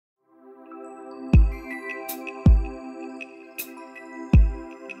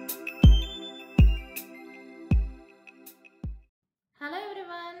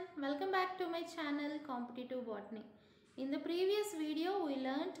my channel Competitive Botany. In the previous video we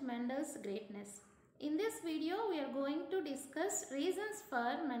learnt Mendel's greatness. In this video we are going to discuss reasons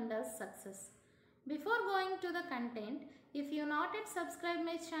for Mendel's success. Before going to the content, if you not yet subscribed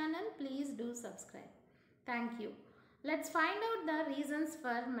my channel, please do subscribe. Thank you. Let's find out the reasons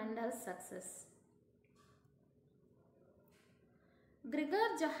for Mendel's success. Gregor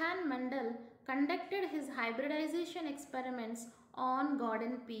Johann Mendel conducted his hybridization experiments on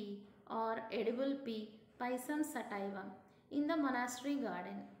garden pea or edible pea Pisum sativum in the monastery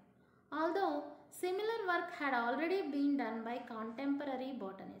garden. Although similar work had already been done by contemporary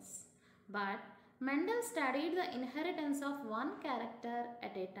botanists, but Mendel studied the inheritance of one character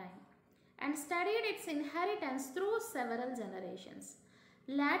at a time and studied its inheritance through several generations.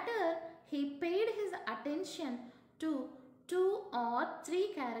 Later, he paid his attention to 2 or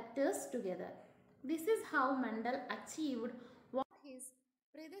 3 characters together. This is how Mendel achieved what his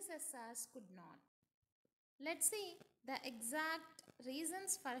predecessors could not. Let's see the exact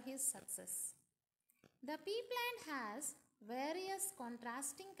reasons for his success. The pea plant has various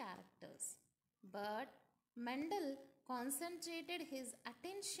contrasting characters, but Mendel concentrated his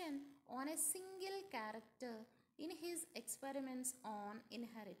attention on a single character in his experiments on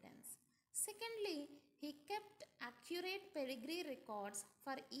inheritance. Secondly, he kept accurate pedigree records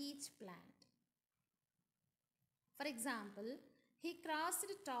for each plant. For example, he crossed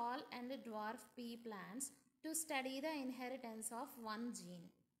tall and dwarf pea plants to study the inheritance of one gene.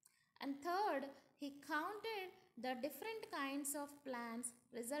 And third, he counted the different kinds of plants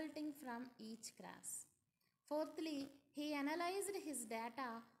resulting from each cross. Fourthly, he analyzed his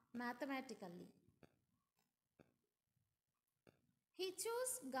data mathematically. He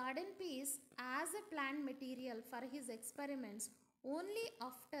chose garden peas as a plant material for his experiments only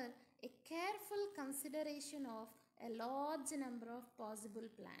after a careful consideration of a large number of possible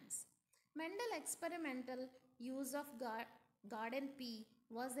plants. Mendel's experimental use of garden pea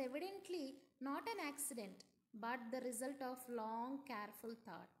was evidently not an accident but the result of long careful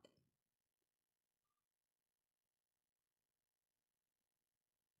thought.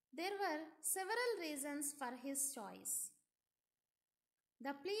 There were several reasons for his choice.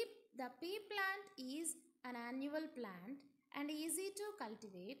 The pea plant is an annual plant and easy to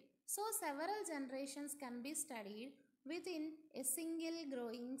cultivate, so several generations can be studied within a single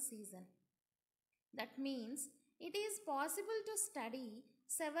growing season. That means it is possible to study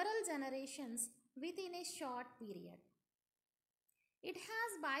several generations within a short period. It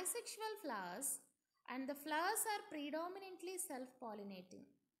has bisexual flowers and the flowers are predominantly self-pollinating.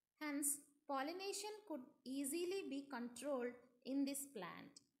 Hence, pollination could easily be controlled in this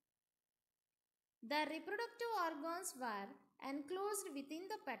plant. The reproductive organs were enclosed within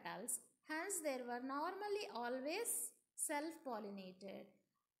the petals, hence they were normally always self-pollinated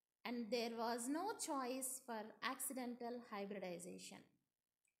and there was no choice for accidental hybridization.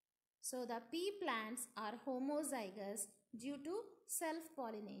 So the pea plants are homozygous due to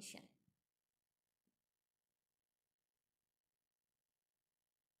self-pollination.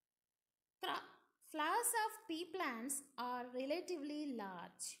 Flowers of pea plants are relatively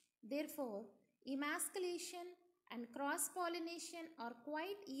large. Therefore, emasculation and cross-pollination are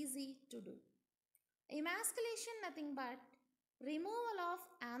quite easy to do. Emasculation nothing but removal of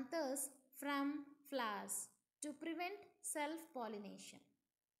anthers from flowers to prevent self-pollination.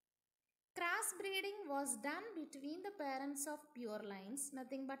 Cross-breeding was done between the parents of pure lines,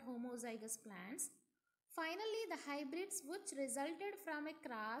 nothing but homozygous plants. Finally, the hybrids which resulted from a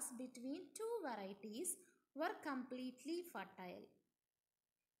cross between 2 varieties were completely fertile.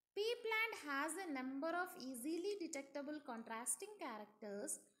 Pea plant has a number of easily detectable contrasting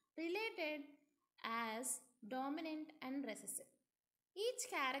characters related as dominant and recessive. Each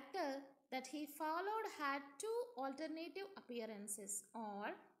character that he followed had 2 alternative appearances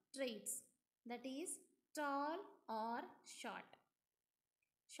or traits, that is tall or short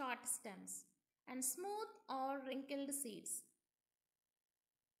stems, and smooth or wrinkled seeds.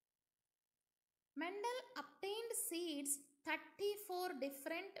 Mendel obtained seeds 34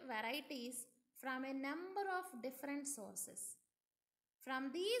 different varieties from a number of different sources.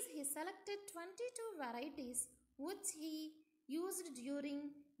 From these he selected 22 varieties which he used during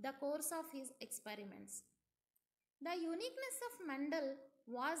the course of his experiments. The uniqueness of Mendel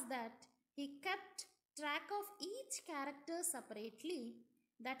was that he kept track of each character separately,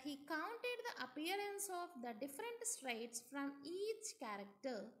 that he counted the appearance of the different traits from each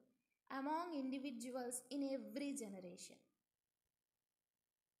character among individuals in every generation.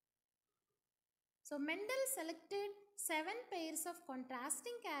 So Mendel selected 7 pairs of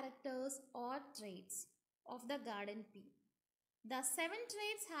contrasting characters or traits of the garden pea. The 7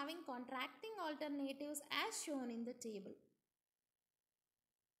 traits having contracting alternatives as shown in the table.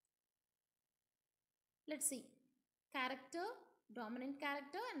 Let's see. Character, dominant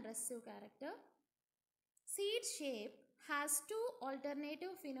character and recessive character. Seed shape has two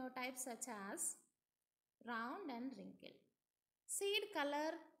alternative phenotypes such as round and wrinkled. Seed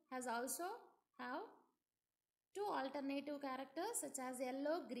color has also have two alternative characters such as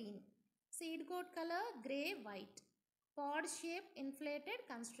yellow, green. Seed coat color grey, white. Pod shape inflated,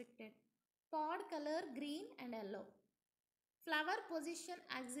 constricted. Pod color green and yellow. Flower position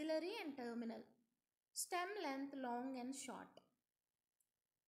axillary and terminal. Stem length long and short.